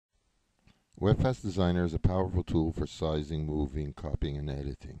Webfast Designer is a powerful tool for sizing, moving, copying, and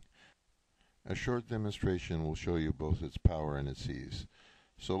editing. A short demonstration will show you both its power and its ease.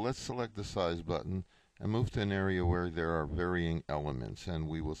 So let's select the size button and move to an area where there are varying elements, and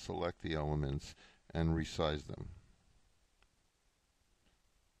we will select the elements and resize them.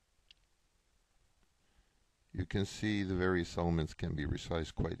 You can see the various elements can be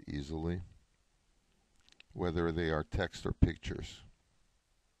resized quite easily, whether they are text or pictures.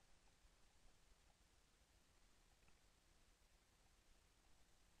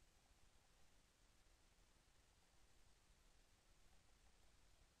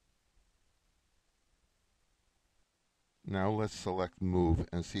 Now let's select Move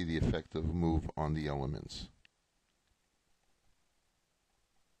and see the effect of Move on the elements.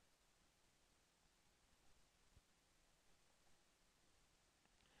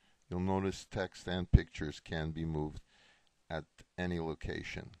 You'll notice text and pictures can be moved at any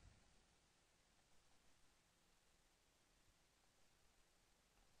location.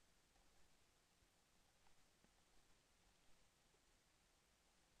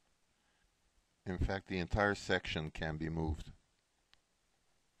 In fact, the entire section can be moved.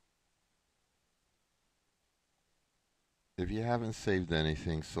 If you haven't saved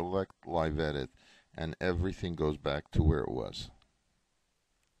anything, select Live Edit and everything goes back to where it was.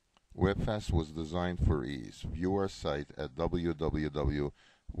 Webfast was designed for ease. View our site at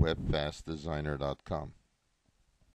www.webfastdesigner.com.